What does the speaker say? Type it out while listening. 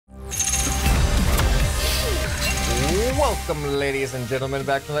Welcome, ladies and gentlemen,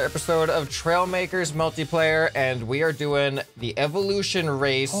 back to another episode of Trailmakers multiplayer, and we are doing the Evolution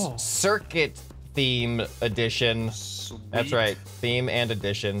Race Circuit Theme Edition. Sweet. That's right, theme and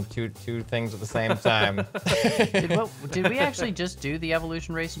edition, two things at the same time. Did we actually just do the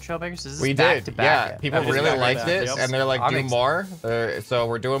Evolution Race in Trailmakers? Is this We back did, to back? yeah. People really liked it, and they're like, do more. So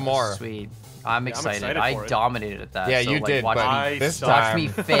we're doing more. Sweet. I'm excited. I'm excited I dominated at that. Yeah, so, you like, did, watch but me, this time, watch me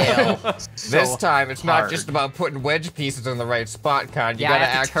fail. this time, it's hard. not just about putting wedge pieces in the right spot, Con. You Yeah, gotta I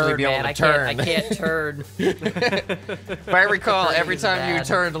have to actually turn, be able man. to turn. I can't turn. If I recall, every is time you bad.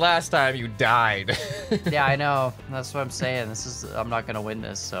 turned last time, you died. Yeah, I know. That's what I'm saying. I'm not gonna win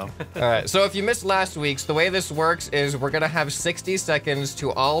this. So. All right. So if you missed last week's, the way this works is we're gonna have 60 seconds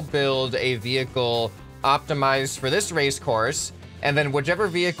to all build a vehicle optimized for this race course. And then whichever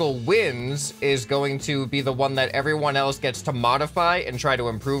vehicle wins is going to be the one that everyone else gets to modify and try to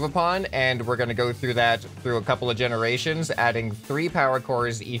improve upon. And we're going to go through that through a couple of generations, adding 3 power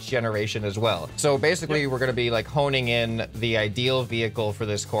cores each generation as well. So basically, we're going to be like honing in the ideal vehicle for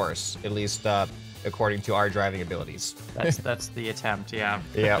this course, at least according to our driving abilities. That's the attempt. Yeah.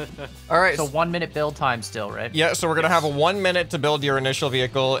 Yeah. All right. So 1 minute build time still, right? Yeah, so we're going to have a 1 minute to build your initial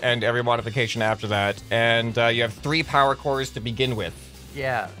vehicle and every modification after that. And you have 3 power cores to begin with.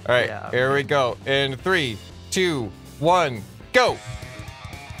 Yeah. All right, Yeah. here we go. In 3, 2, 1, go!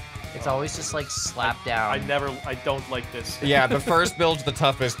 It's always just like slap down. I don't like this. Yeah, the first build's the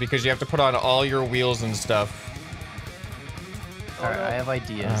toughest because you have to put on all your wheels and stuff. Alright, I have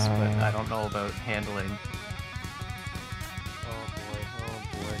ideas, but I don't know about handling. Oh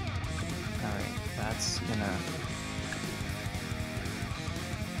boy. Alright, that's gonna...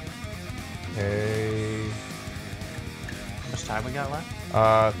 Okay. How much time we got left?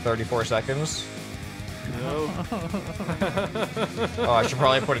 34 seconds. No. Oh, I should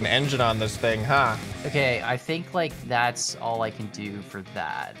probably put an engine on this thing, huh? Okay, I think like that's all I can do for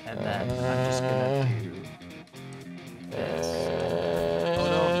that, and then I'm just gonna do this.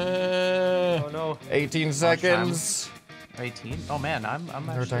 Oh no. 18 seconds. 18? Oh man, I'm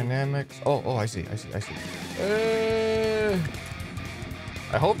actually... Aerodynamics. Oh, I see.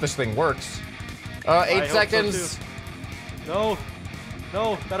 I hope this thing works. 8 seconds. So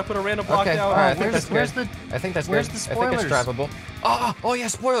no, gotta put a random block Okay, down. all right, I think that's good. where's the I think that's where's good. the I think it's spoilers? drivable. Oh yeah,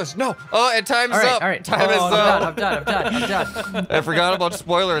 spoilers. No. Oh, and time's up. All right. Time is up. I'm done. I forgot about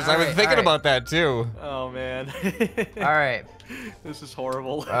spoilers. I was thinking about that too. Oh man. All right. This is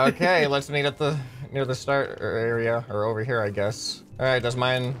horrible. Okay, let's meet at near the start area, or over here, I guess. All right, does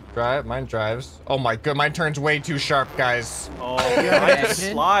mine drive? Mine drives. Oh my god, mine turns way too sharp, guys. Oh, You have an mine just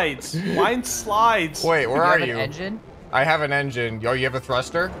engine? slides. Mine slides. Wait, where You are have you? an engine? I have an engine. Oh, you have a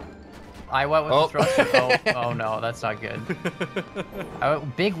thruster? I went with Oh. the thruster. Oh no, that's not good.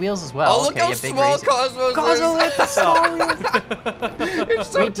 Big wheels as well. Oh, look okay, how yeah, big small racing. Cosmos Cosmo is. with the small wheels. It's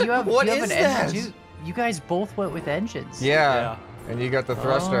so Wait, do you have, what do you have is an that? engine? You guys both went with engines. Yeah. And you got the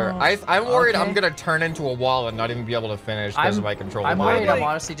thruster. Oh, I'm worried okay. I'm gonna turn into a wall and not even be able to finish because of my controller. I'm worried Like- I'm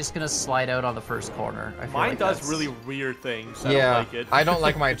honestly just gonna slide out on the first corner. I feel Mine like does that's- really weird things. I Yeah, don't like it. I don't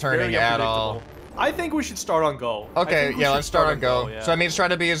like my Very turning at all. unpredictable. I think we should start on go. I Okay, think we yeah, should let's start on go. yeah. So that means try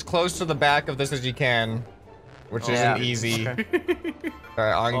to be as close to the back of this as you can, which Yeah. isn't easy. Okay. All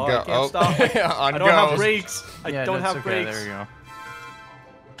right, on Oh, go. I can't stop. On I don't go. have brakes. I Yeah, don't that's have okay, brakes. There you go.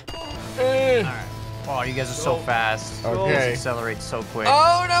 Eh. Alright. Oh, you guys are so Go. fast. Okay. You guys accelerate so quick.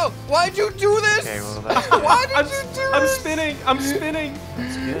 Oh no! Why'd you do this? Okay, well, that's good. Why did I'm, you do I'm this? spinning. I'm spinning.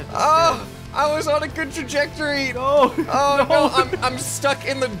 That's good. That's Oh, I was on a good trajectory. No. Oh no, I'm stuck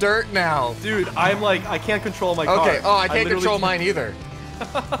in the dirt now. Dude, I'm like, I can't control my car. Okay. Oh, I can't literally control just- mine either.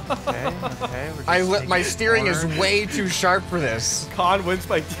 Okay. We're just My taking steering a is corner. way too sharp for this. Con wins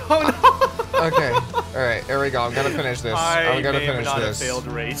by. Oh no. Okay. All right. Here we go. I'm gonna finish this. I I'm gonna may finish not this. have failed a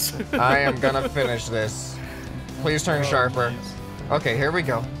race. I am gonna finish this. Please turn sharper. please. Okay, here we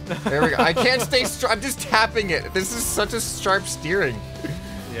go. There we go. I can't stay straight. I'm just tapping it. This is such a sharp steering.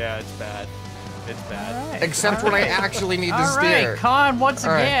 Yeah, it's bad. It's bad. Alright, Except when I actually need to All steer. right, Con, once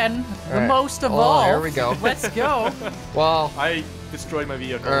All right. again, the All right. most of Oh, all. here we go. Let's go. Well, I destroyed my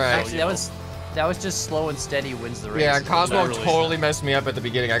vehicle. All right. so, Actually, you know. that was just slow and steady wins the race. yeah, Cosmo Literally. totally messed me up at the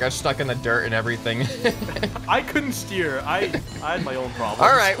beginning. I got stuck in the dirt and everything. I couldn't steer. I had my own problems.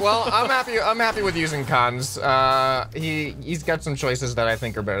 All right, well, I'm happy. I'm happy with using Cons. He's got some choices that I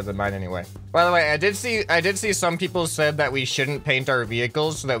think are better than mine anyway. By the way, I did see some people said that we shouldn't paint our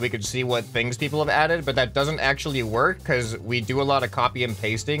vehicles so that we could see what things people have added, but that doesn't actually work because we do a lot of copy and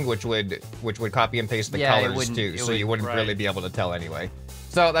pasting, which would copy and paste the Yeah, it colors wouldn't- too, it so you wouldn't right. really be able to tell anyway.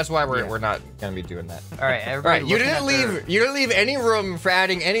 So that's why we're not gonna be doing that. All right, All everybody. right, you looking didn't at leave any room for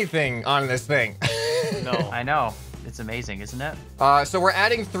adding anything on this thing. No. I know. It's amazing, isn't it? So we're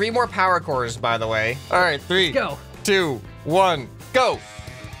adding 3 more power cores, by the way. All right, 3, Go. 2, 1, go.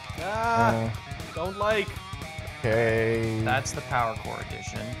 Don't like. Okay. That's the power core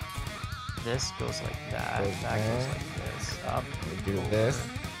edition. This goes like that. Goes That there. goes like this. Up. We do over. this.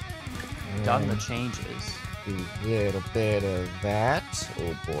 Done the changes. Do a little bit of that.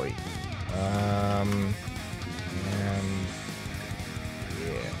 Oh boy. And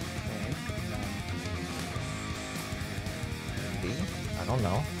yeah. Maybe. I don't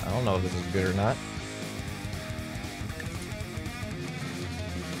know. I don't know if this is good or not.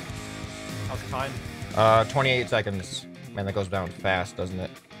 How's the time? 28 seconds. Man, that goes down fast, doesn't it?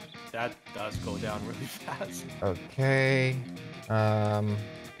 That does go down really fast. Okay. I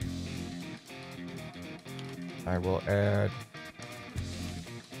will add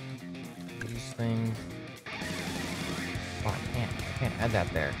these things. Oh, I can't add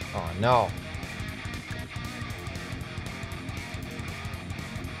that there. Oh no.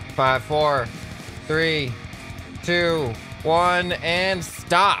 5, 4, 3, 2, 1, and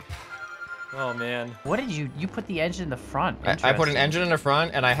stop. Oh man. What did you put the engine in the front? I put an Interesting. engine in the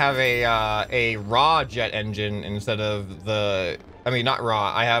front, and I have a raw jet engine instead of the. I mean, not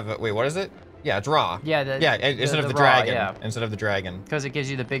raw. I have. Wait, what is it? Yeah, it's raw. Yeah, instead of the raw, dragon. yeah. Instead of the dragon. Because it gives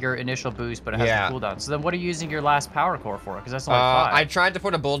you the bigger initial boost, but it has Yeah. the cooldown. So then what are you using your last power core for? Because that's only 5. I tried to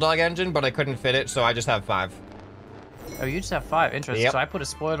put a bulldog engine, but I couldn't fit it, so I just have 5. Oh, you just have 5. Interesting. Yep. So I put a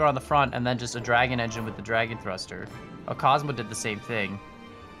spoiler on the front and then just a dragon engine with the dragon thruster. Oh, Cosmo did the same thing.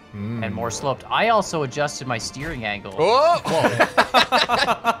 And more sloped. I also adjusted my steering angle. Oh!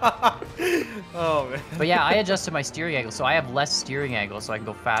 Oh man. But yeah, I adjusted my steering angle, so I have less steering angle, so I can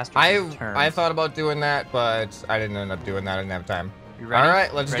go faster. through the turns. I thought about doing that, but I didn't end up doing that. I didn't have time. You ready? All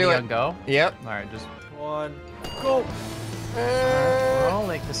right, let's ready do it. and go. Yep. All right, just. 1, go. We're all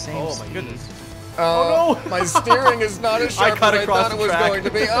like the same Oh my speed. goodness. Oh no. My steering is not as sharp cut as I across thought it the was track. going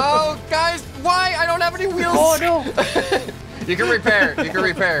to be. Oh, guys, why? I don't have any wheels. Oh no! You can repair. You can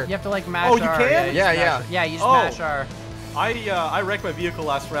repair. You have to like mash Oh, you R. can? Yeah, Yeah, just mash- yeah, you just Oh. mash R. I wrecked my vehicle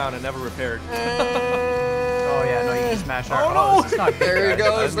last round and never repaired. Oh yeah, no, you just mash R. Oh, no. This is not good. There he guys.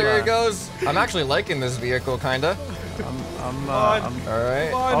 goes. There he goes. I'm actually liking this vehicle, kinda. I'm on. I'm- All right.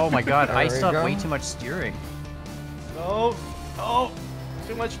 Come on. Oh my god, I There we still have go. way too much steering. No. Oh.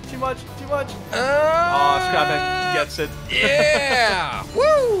 Too much. Too much. Too much. Oh, Oh, ScrapMan gets it. Yeah.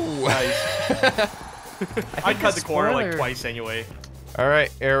 Woo. Nice. I cut the corner like spoiler- twice anyway. All right,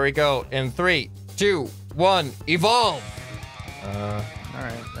 here we go. In 3, 2, 1, evolve. All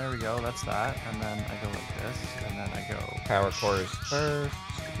right, there we go. That's that, and then I go like this, and then I go Power cores first.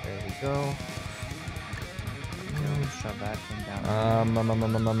 There we go. shove that thing down. What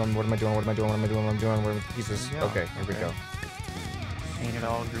am I doing? What am I doing? What am I doing? What am I doing? Where are the pieces? There we go. Okay, here we go. Paint it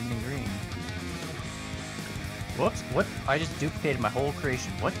all green and green. Whoops! What? I just duplicated my whole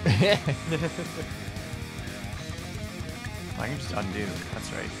creation. What? I can just undo.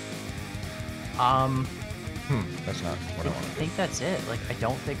 That's right. That's not what I I want think that's it. Like, I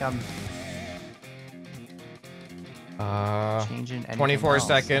don't think I'm to do. changing anything 24 else.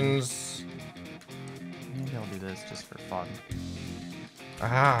 seconds. Maybe I'll do this just for fun.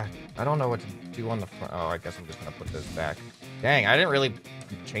 I don't know what to do on the front. Oh, I guess I'm just gonna put this back. Dang, I didn't really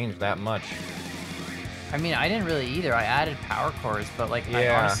change that much. I mean, I didn't really either. I added power cores, but like, I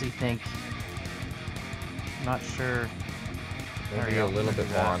Yeah. honestly think, I'm not sure. There we Maybe go. a little Look bit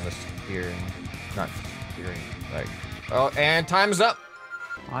at more that. on the steering. Not steering, like. Oh, and time's up.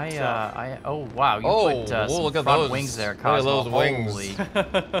 Oh wow, you Oh, put some look at front those. wings there, Look at Cosmo. those wings. Holy.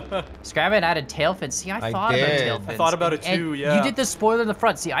 ScrapMan added tail fins. See, I I thought did. about tail fins. I thought about it And too, yeah. You did the spoiler in the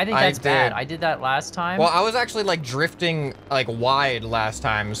front. See, I think I that's bad. did. I did that last time. Well, I was actually like drifting like wide last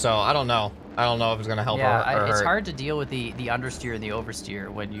time, so I don't know. I don't know if it's gonna help yeah, or it's hurt. hard to deal with the understeer and the oversteer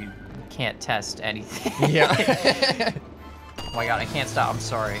when you can't test anything. Yeah. Oh my god, I can't stop. I'm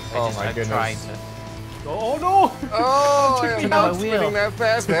sorry. Oh my I'm goodness. trying to. Oh no! Oh, Took I'm me not out. spinning that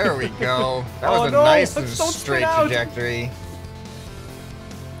fast. There we go. That was Oh, a no. nice and Don't spin straight out. trajectory.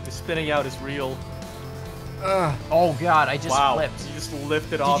 The spinning out is real. Ugh. Oh god, I just Wow. flipped. You just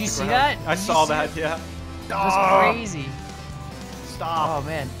lifted off you the see ground. that? I Did you saw see that, it? yeah. That's Ah, crazy. Stop. Oh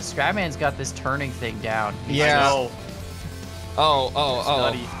man, ScrapMan's got this turning thing down. Yeah. No. Oh.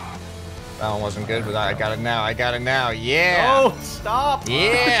 Nutty. That one wasn't good, but I got it now. I got it now. Yeah. Oh, stop.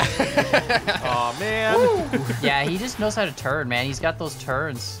 Yeah. Oh man. Yeah, he just knows how to turn, man. He's got those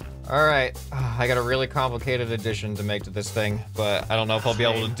turns. All right. I got a really complicated addition to make to this thing, but I don't know if I'll be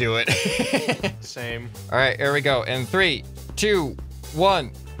able to do it. Same. All right, here we go. In 3, 2,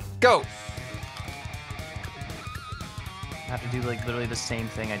 1, go. I have to do like literally the same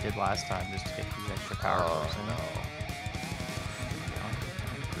thing I did last time just to get these extra power cores in.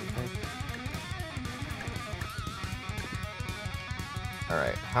 All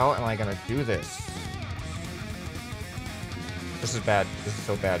right, how am I gonna do this? This is bad. This is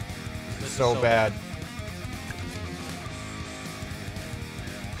so bad. This is so bad.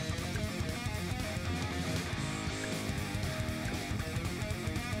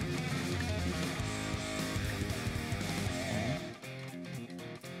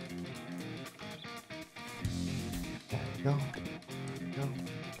 Go. Go.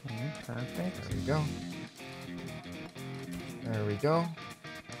 Okay, perfect. There we go. There we go.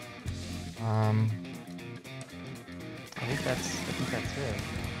 I think that's it.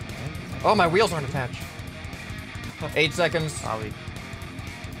 Right? Oh, my wheels aren't attached. 8 seconds.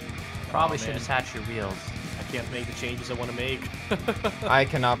 Probably should attach your wheels. I can't make the changes I want to make. I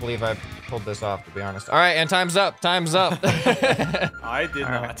cannot believe I pulled this off, to be honest. All right, and time's up. Time's up. I did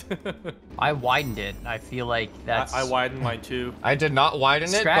not. I widened it. I feel like that's... I widened mine too. I did not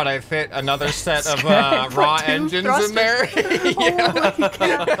widen it, but I fit another set of Scrap- raw put two engines thrusters. in there.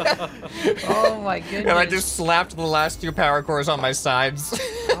 Oh my goodness. And I just slapped the last 2 power cores on my sides.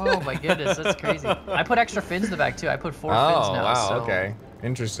 Oh my goodness, that's crazy. I put extra fins in the back too. I put 4 fins Oh, now. wow, so okay.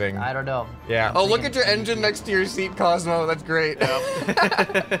 Interesting. I don't know. Yeah. I'm Oh, look thinking- at your engine next to your seat, Cosmo. That's great.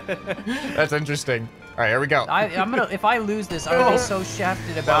 That's interesting. All right, here we go. I'm gonna. If I lose this, I'm gonna be so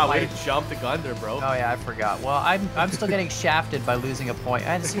shafted about Wow, my. way to jump the gun there, bro. Oh yeah, I forgot. Well, I'm still getting shafted by losing a point.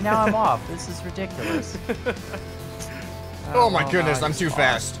 And see, now I'm off. This is ridiculous. Oh my goodness, I'm too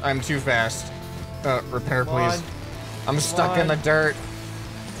fast. I'm too fast. Repair, please. I'm stuck in the dirt.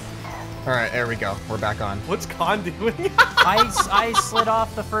 All right, there we go. We're back on. What's Con doing? I slid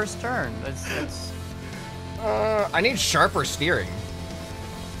off the first turn. That's... I need sharper steering.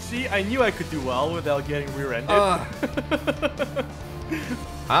 See, I knew I could do well without getting rear-ended.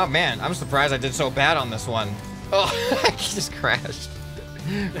 Oh man, I'm surprised I did so bad on this one. Oh, I just crashed.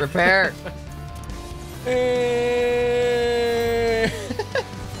 Repair.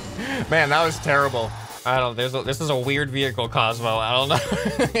 Man, that was terrible. I don't. This is a weird vehicle, Cosmo. I don't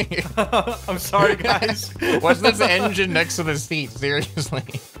know. I'm sorry, guys. What's this engine next to the seat? Seriously.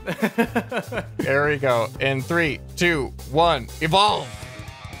 There we go. In 3, 2, 1, evolve.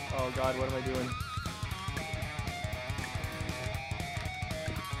 Oh God, what am I doing?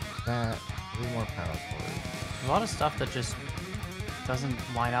 3 more power cores. A lot of stuff that just doesn't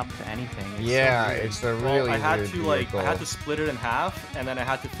line up to anything. It's Yeah, so weird. it's a Well, really I had weird to vehicle. I had to split it in half, and then I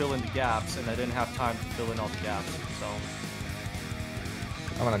had to fill in the gaps, and I didn't have time to fill in all the gaps. So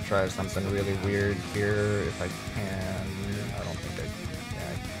I'm gonna try something really weird here if I can. I don't think I can.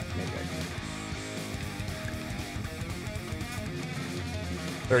 Yeah, maybe I can.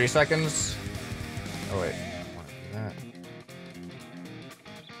 30 seconds. Oh wait, I want to do that.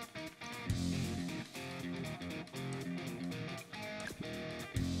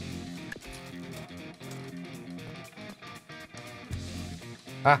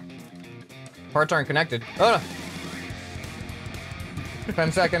 Ah, parts aren't connected. Oh no.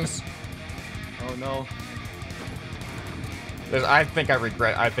 10 seconds. oh no. I think I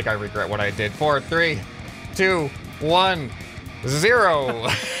regret what I did. 4, 3, 2, 1, 0.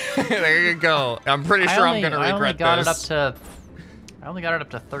 There you go. I'm pretty sure I'm gonna regret this. I only got it up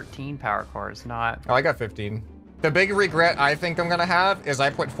to 13 power cores, not... Oh, I got 15. The big regret I think I'm gonna have is I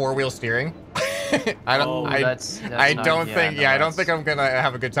put 4-wheel steering. I don't think I'm gonna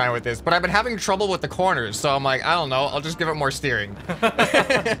have a good time with this, but I've been having trouble with the corners, so I'm like, I don't know, I'll just give it more steering.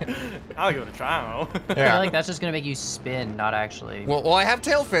 I'll give it a try. I don't know. I Yeah. feel like that's just gonna make you spin, not actually... Well, I have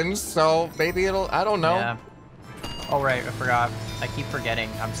tail fins, so maybe it'll, I don't know. Yeah. Oh, right, I forgot. I keep forgetting.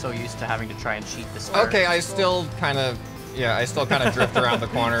 I'm so used to having to try and cheat the start. Okay, I still kind of drift around the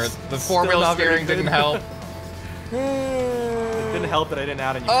corner. The Still 4-wheel not very steering didn't good. help. It didn't help that I didn't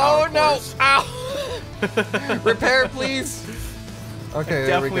add any Oh power no! cores. Ow! Repair, please. Okay,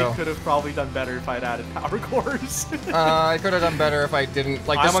 there we Definitely go. could have probably done better if I'd added power cores. I could have done better if I didn't.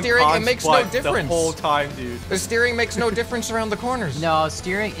 Like, the I'm on steering, it Con's makes no butt difference. The whole time, dude. The steering makes no difference around the corners. No,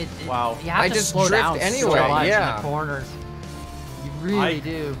 steering... Wow. You have I to just slow drift down anyway, so much yeah. in the corners. You really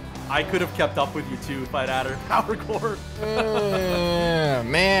do. I could have kept up with you too if I'd added power core.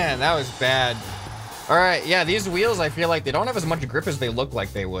 Man, that was bad. All right, yeah, these wheels, I feel like they don't have as much grip as they look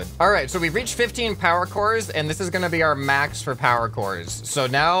like they would. All right, so we've reached 15 power cores, and this is gonna be our max for power cores. So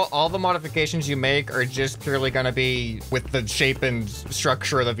now all the modifications you make are just purely gonna be with the shape and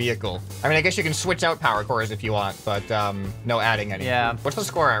structure of the vehicle. I mean, I guess you can switch out power cores if you want, but no adding any. Yeah. What's the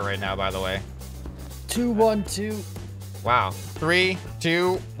score at right now, by the way? 2-1-2. Wow. 3,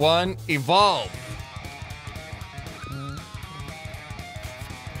 2, 1, evolve.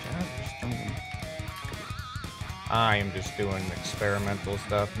 I am just doing experimental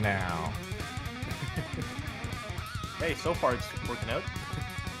stuff now. Hey, so far it's working out.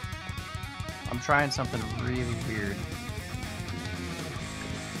 trying something really weird.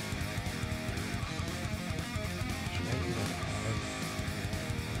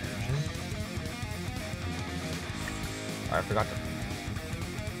 Oh, I forgot to.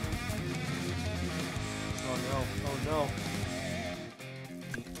 Oh no. Oh no.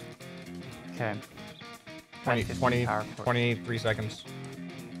 Okay. 20, 23 seconds.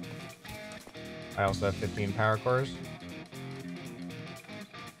 I also have 15 power cores.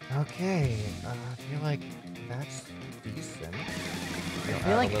 Okay, I feel like that's decent. I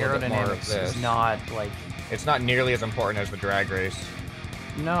feel like aerodynamics is not like. It's not nearly as important as the drag race.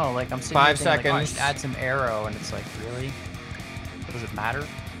 No, like I'm sitting 5 here thinking, like, oh, I seconds. should add some aero, and it's like, really? Does it matter?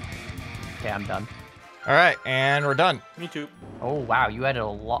 Okay, I'm done. All right, and we're done. Me too. Oh wow, you added a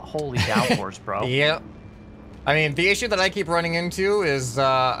lot. Holy downforce, bro. Yep. I mean, the issue that I keep running into is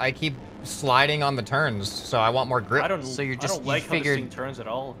I keep sliding on the turns, so I want more grip. I don't. So you're I just- don't you like how this figured- thing turns at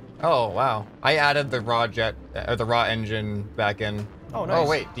all. Oh wow! I added the raw jet or the raw engine back in. Oh nice. Oh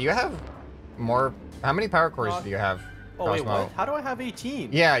wait, do you have more? How many power cores do you have? Oh wait, Cosmo? what? How do I have 18?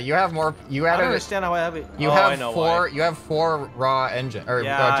 Yeah, you have more. You I added. don't understand how I have it. You oh, have I know four. Why. You have 4 raw engine or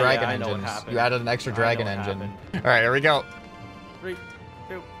Yeah, dragon I know what engines. happened. You added an extra I know dragon what engine. happened. All right, here we go. 3,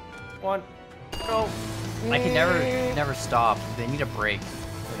 2, 1, go. I can never stop. They need a break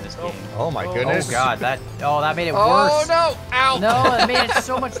in this game. Oh my Oh. goodness. Oh god, that made it Oh worse. no! Ow! No, it made it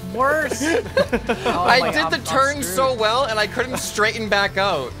so much worse. Oh I my- did the I'm turn so screwed. well, and I couldn't straighten back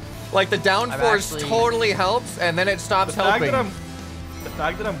out. Like the downforce actually- totally helps, and then it stops The fact, helping. the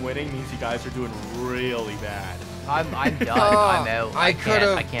fact that I'm winning means you guys are doing really bad. I'm done. Oh, I'm out. I could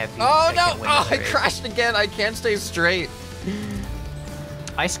have. I can't beat. Oh I no! can't win Oh, this I race. crashed again. I can't stay straight.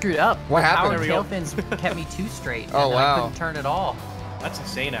 I screwed up. What happened? Power There and we go. tail fins kept me too straight. Oh, and then wow. I couldn't turn at all. That's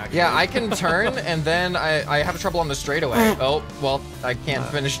insane, actually. Yeah, I can turn, and then I have trouble on the straightaway. Oh well, I can't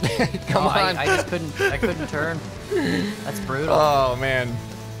finish. Come No, on. I just couldn't. I couldn't turn. That's brutal. Oh man.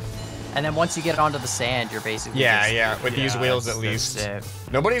 And then once you get onto the sand, you're basically Yeah, just, yeah. With these Yeah, wheels at that's least. it.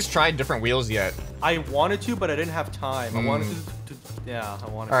 Nobody's tried different wheels yet. I wanted to, but I didn't have time. I wanted Mm. to. Yeah, I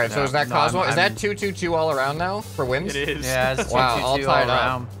wanted. All right, to. so is that No, Cosmo? I'm- Is that 2-2-2 all around now for wins? It is. Yeah, it's 2-2-2 Wow, all tied up.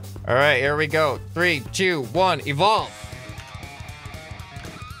 around. All right, here we go. 3, 2, 1, evolve.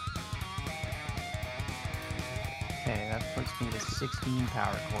 Okay, that puts me to 16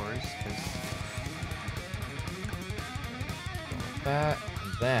 power cores. 'Cause That,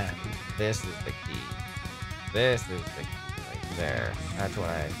 and then this is the key. This is the key right there. That's what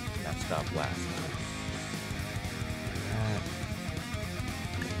I messed up last time.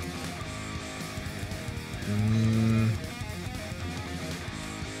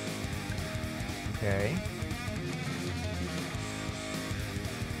 Okay.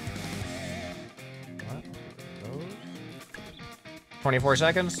 What? Those? 24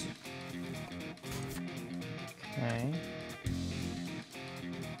 seconds. Okay.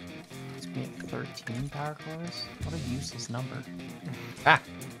 Let's be at 13 power cores. What a useless number. Ah,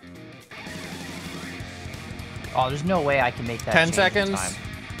 Oh, there's no way I can make that 10 change in seconds. time.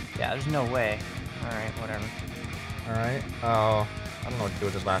 Yeah, there's no way. All right, whatever. all right. Oh, I don't know what to do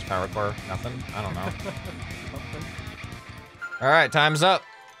with this last power core. Nothing. I don't know. All right, time's up.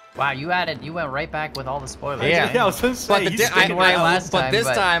 Wow, you went right back with all the spoilers. Yeah. Yeah, I was gonna say. But, you didn't stayed right right last but time, this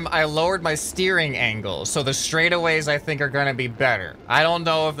but- time I lowered my steering angle, so the straightaways I think are gonna be better. I don't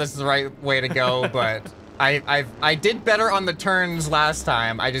know if this is the right way to go, but I did better on the turns last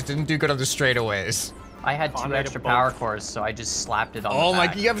time. I just didn't do good on the straightaways. I had I 2 made extra it both. power cores, so I just slapped it on Oh the my!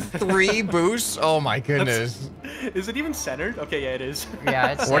 back. You have 3 boosts. Oh my goodness! Is it even centered? Okay, yeah, it is.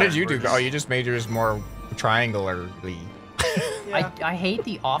 Yeah, it's. What did uh, you we're do? just- Oh, you just made yours more triangularly. Yeah. I hate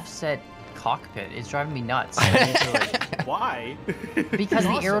the offset cockpit. It's driving me nuts. I can't do it. Why? Because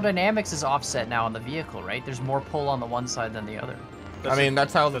the Awesome. aerodynamics is offset now on the vehicle, right? There's more pull on the one side than the other. I mean,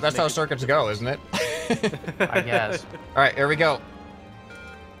 that's how doesn't make it circuits go, isn't it? I guess. All right, here we go.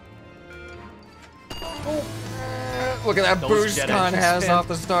 Look at that Those boost jet Con engines, has man. off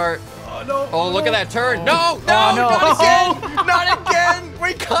the start. Oh no! Oh, look at that turn. No, no, Oh, no. not again! Not again!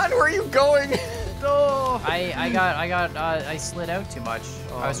 Wait, Con, where are you going? No! I slid out too much.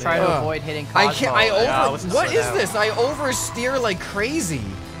 I was man. trying to Ugh. avoid hitting Cosmo. I can't. I Yeah, I over. was What slid is out. this? I oversteer like crazy,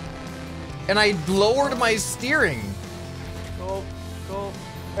 and I lowered my steering. Go! Go!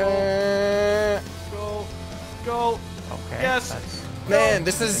 Uh, Go! Go! Okay. Yes. that's- man,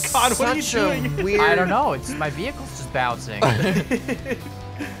 this is God, what are you such a doing? weird. I don't know. It's my vehicle's just bouncing.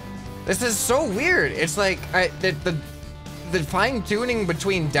 This is so weird. It's like the fine tuning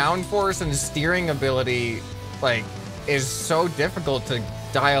between downforce and steering ability, like, is so difficult to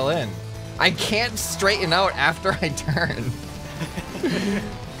dial in. I can't straighten out after I turn.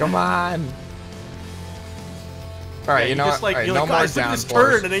 Come on. All right, Yeah, you know just what? like, All right, you're no like, more guys, look at this downforce.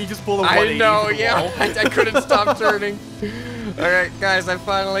 turn, and then you just pull a 180. I know, into the yeah. wall. I couldn't stop turning. All right, guys, I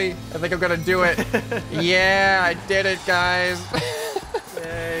think I'm gonna do it. Yeah, I did it, guys.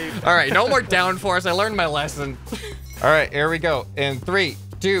 Yay. All right, no more downforce. I learned my lesson. All right, here we go. In 3,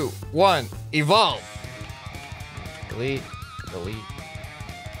 2, 1, evolve. Delete, delete.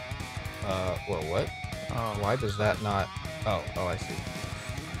 Well, what? Oh. Why does that not? Oh, I see.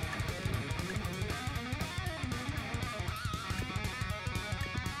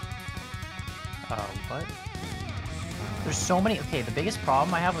 What? There's so many. Okay, the biggest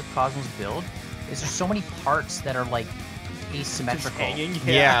problem I have with Cosmo's build is there's so many parts that are like asymmetrical. Just hanging.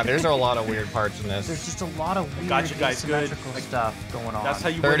 Yeah, there's a lot of weird parts in this. There's just a lot of weird got you guys good. asymmetrical stuff going on. That's how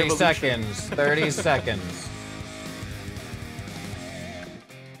you 30 win evolution. seconds. 30 seconds.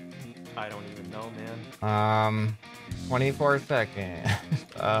 I don't even know, man. 24 seconds.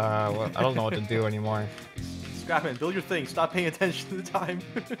 Well, I don't know what to do anymore. ScrapMan, build your thing. Stop paying attention to the time.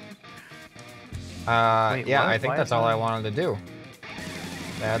 Wait, yeah, what? I think Why that's is all that? I wanted to do.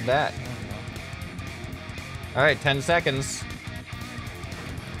 Add that. All right, 10 seconds.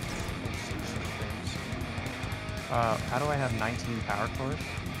 How do I have 19 power cores?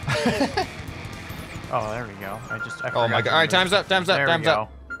 Oh, there we go. I Oh my forgot god. to All right, remove- time's up, time's up, There time's we up.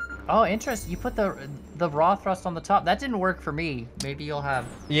 go. Oh, interesting. You put the raw thrust on the top. That didn't work for me. Maybe you'll have.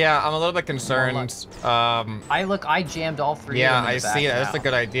 Yeah, I'm a little bit concerned. I jammed all three. Yeah, of them I in the back see that. That's a now.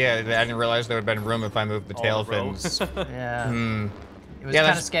 good idea. I didn't realize there would have been room if I moved the tail All in a row. fins. Yeah. Hmm. It was Yeah, kind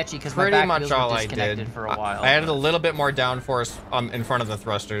of that's sketchy because my Pretty back much wheels all were I disconnected did. for a while. I added a but- little bit more downforce in front of the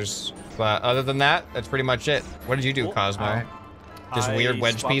thrusters, but other than that, that's pretty much it. What did you do, Cool. Cosmo? Alright. Just weird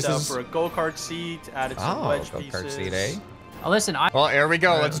wedge swapped pieces? out for a go-kart seat, added some Oh, wedge go-kart pieces. seat, eh? Oh, listen, Well, here we go.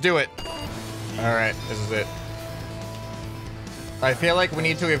 Alright. Let's do it. All right, this is it. I feel like we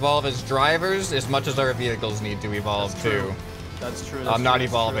need to evolve as drivers as much as our vehicles need to evolve That's too. true. That's true. I'm not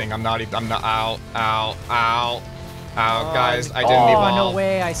evolving. I'm not. Ow, ow, ow, ow, guys! I didn't oh, evolve. no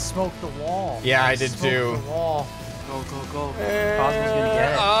way! I smoked the wall. Yeah, I did smoked too. The wall. Go, go, go. Cosmo's gonna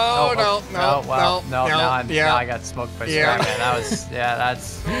get it. Oh, no, well, no, now yeah. I got smoked by Yeah. ScrapMan. That was, yeah,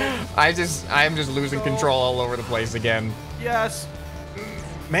 that's. I'm just losing control all over the place again. Yes.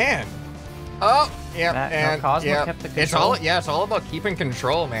 Man. Oh, yeah, Matt, no, and Cosmo yeah. kept the It's all control? it's all about keeping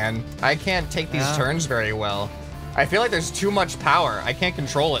control, man. I can't take these Yeah. turns very well. I feel like there's too much power. I can't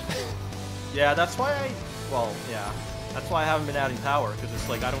control it. Yeah, that's why yeah. That's why I haven't been adding power, because it's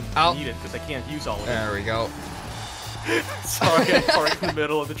like I don't Ow. need it, because I can't use all of it. There we go. Sorry, I parked in the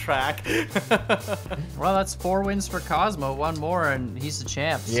middle of the track. Well, that's 4 wins for Cosmo. 1 more, and he's the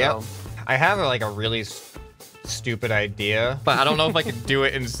champ. Yep. So. I have like a really stupid idea, but I don't know if I can do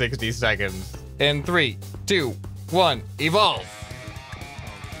it in 60 seconds. In 3, 2, 1, evolve.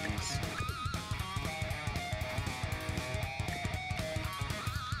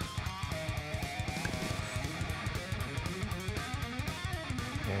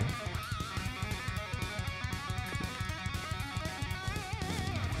 Okay.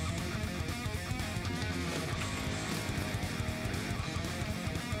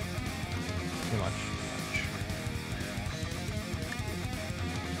 Too much.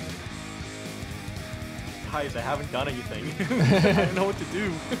 Guys, I haven't done anything. I don't know what to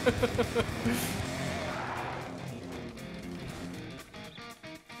do.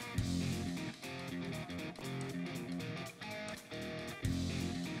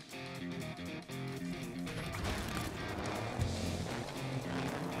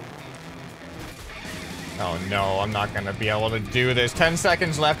 Oh no, I'm not gonna be able to do this. 10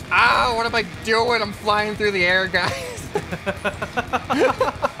 seconds left. Ah, what am I doing? I'm flying through the air, guys.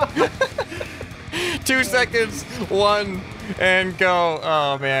 2 seconds, 1, and go.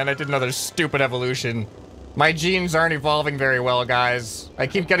 Oh man, I did another stupid evolution. My genes aren't evolving very well, guys. I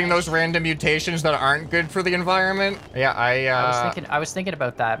keep getting those random mutations that aren't good for the environment. Yeah, I was thinking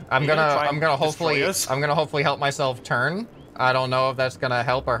about that. I'm Are you gonna try gonna and hopefully destroy us? I'm gonna hopefully help myself turn. I don't know if that's gonna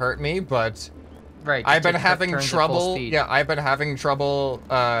help or hurt me, but Right. I've been just take having turns at full trouble. speed. Yeah, I've been having trouble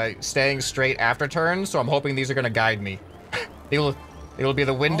staying straight after turns, so I'm hoping these are gonna guide me. It'll be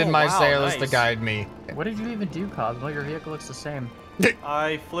the wind in Oh, my wow, sails to nice. guide me. What did you even do, Cosmo? Your vehicle looks the same.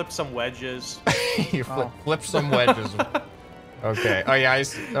 I flipped some wedges. You Oh. flip some wedges. Okay. Oh yeah. I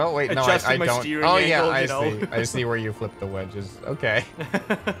see. Oh wait, no, Adjusting I my don't. steering Oh yeah, angle, I you know. see. I see where you flip the wedges. Okay.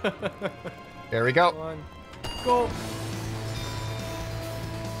 There we go. One, go.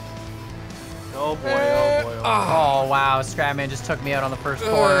 Oh boy, oh boy, oh boy. Oh wow, ScrapMan just took me out on the first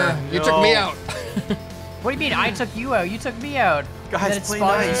corner. You took me No. out. What do you mean? I took you out. You took me out. Guys, and then it play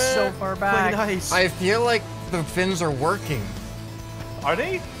spawns you nice. so far back. Play nice. I feel like the fins are working. Are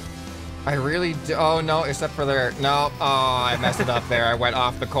they? I really do. Oh, no, except for there. No. Oh, I messed it up there. I went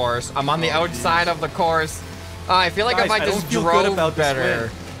off the course. I'm on the outside of the course. I feel like Guys, if I just drove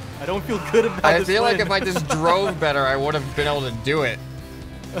better. I don't feel good about this I feel like if I just drove better, I would have been able to do it.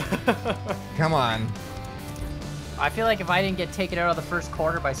 Come on. I feel like if I didn't get taken out of the first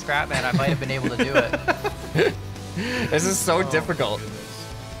quarter by ScrapMan, I might have been able to do it. This is so difficult. Goodness.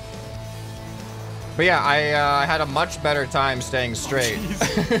 But yeah, I had a much better time staying straight.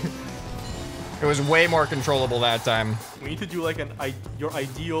 It was way more controllable that time. We need to do like your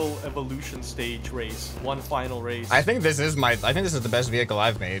ideal evolution stage race, one final race. I think this is the best vehicle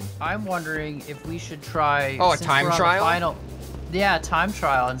I've made. I'm wondering if we should try. Oh, a time trial? Yeah, time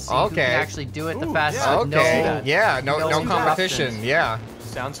trial and see who can actually do it the fastest. Yeah. with Okay. Yeah, no competition. interruptions. Yeah.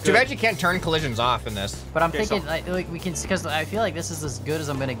 Sounds good. Too bad you can't turn collisions off in this. But I'm Okay, thinking like we can, because I feel like this is as good as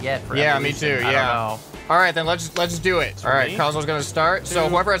I'm gonna get for Yeah, me evolution. too. I Yeah. don't know. All right, then let's do it. All right, me. Cosmo's gonna start. So 2,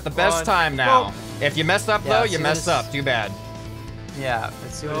 whoever has the best 1, time now. go. If you mess up Yeah, though, let's you see mess this- up. Too bad. Yeah,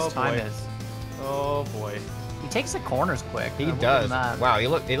 let's see what Oh, his time boy. is. Oh boy. He takes the corners quick. He I will give does. him that. Wow, he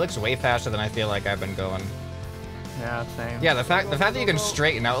looks way faster than I feel like I've been going. Yeah, same. Yeah, the fact that you can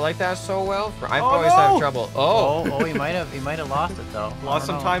straighten out like that so well, I've Oh, always no! had trouble. Oh. Oh, he might have lost it though. I Lost don't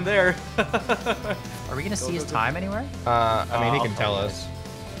some know. time there. Are we gonna see his time anywhere? I mean, he can tell probably. us.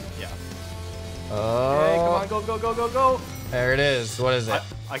 Yeah. Oh. Okay, come on, go, go, go, go, go. There it is. What is it?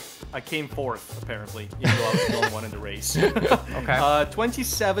 I came fourth, apparently, even though I was the only one in the race. Okay.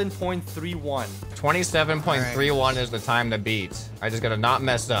 27.31. 27.31 is the time to beat. I just gotta not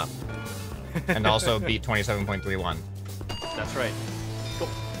mess up. And also beat 27.31. That's right. Go.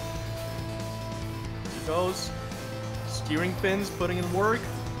 He goes. Steering pins, putting in work.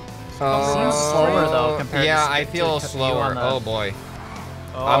 Seems slower, though, compared yeah, to I feel you slower. on the- Oh boy.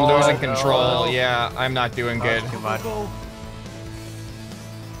 Oh, I'm losing no. control. Yeah, I'm not doing good. Too much. Go.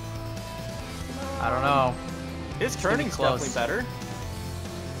 I don't know. His gonna be turning's close. definitely better.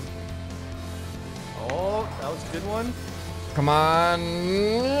 Oh, that was a good one. Come on.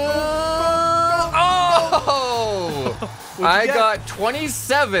 Oh! I get? got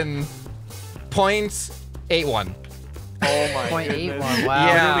 27.81. Oh my 0.81, goodness. wow.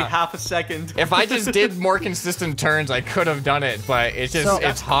 Yeah. Literally half a second. If I just did more consistent turns, I could have done it, but it's just, So-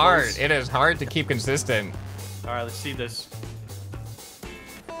 it's hard. Close. It is hard to keep consistent. All right, let's see this.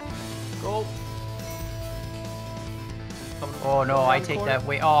 Go. Oh no, I take that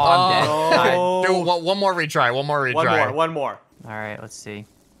way. Oh, Oh. I'm dead. Oh. Do one more retry. One more retry. One more. All right, let's see.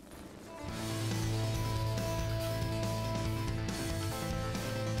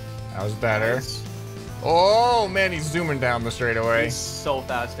 That was better. Nice. Oh man, he's zooming down the straightaway. He's so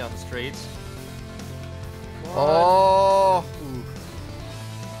fast down the straights. Oh. Ooh.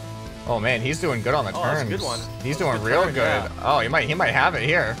 Oh man, he's doing good on the Oh, turns. that's a good one. He's That's a doing good real turn, good. yeah. Oh, he might have it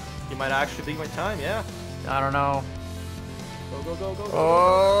here. He might actually beat my time, yeah. I don't know. Go, go, go, go, go.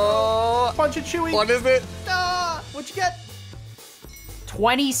 Oh. Punch it, Chewy. What is it? Ah, what'd you get?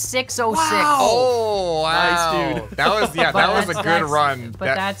 2606. Wow. Oh wow. Nice, dude. That was But that was a that's- good run.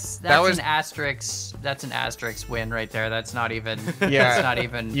 But that's that was an asterisk. That's an asterisk win right there. That's not even. Yeah. That's not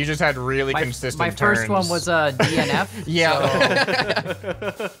even. You just had really my, consistent my first one turns. was a DNF. Yeah.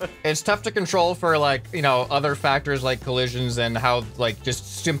 so- It's tough to control for like, you know, other factors like collisions and how like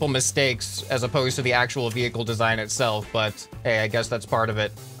just simple mistakes as opposed to the actual vehicle design itself, but hey, I guess that's part of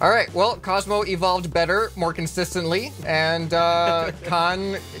it. All right, well, Cosmo evolved better, more consistently, and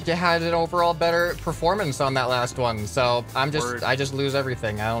Khan had an overall better performance on that last one. So I just lose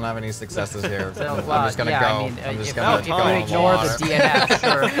everything. I don't have any successes here. So, I'm just gonna yeah, go. I mean, I'm just if gonna you go ignore on. the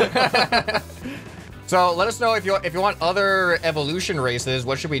DNF, sure. So let us know if you want other evolution races.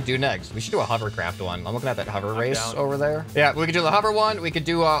 What should we do next? We should do a hovercraft one. I'm looking at that hover race down. over there. Yeah, we could do the hover one. We could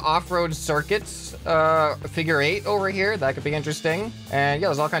do off-road circuits, figure 8 over here. That could be interesting. And yeah,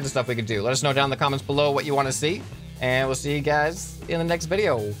 there's all kinds of stuff we could do. Let us know down in the comments below what you want to see. And we'll see you guys in the next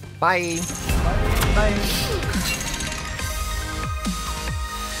video. Bye. Bye.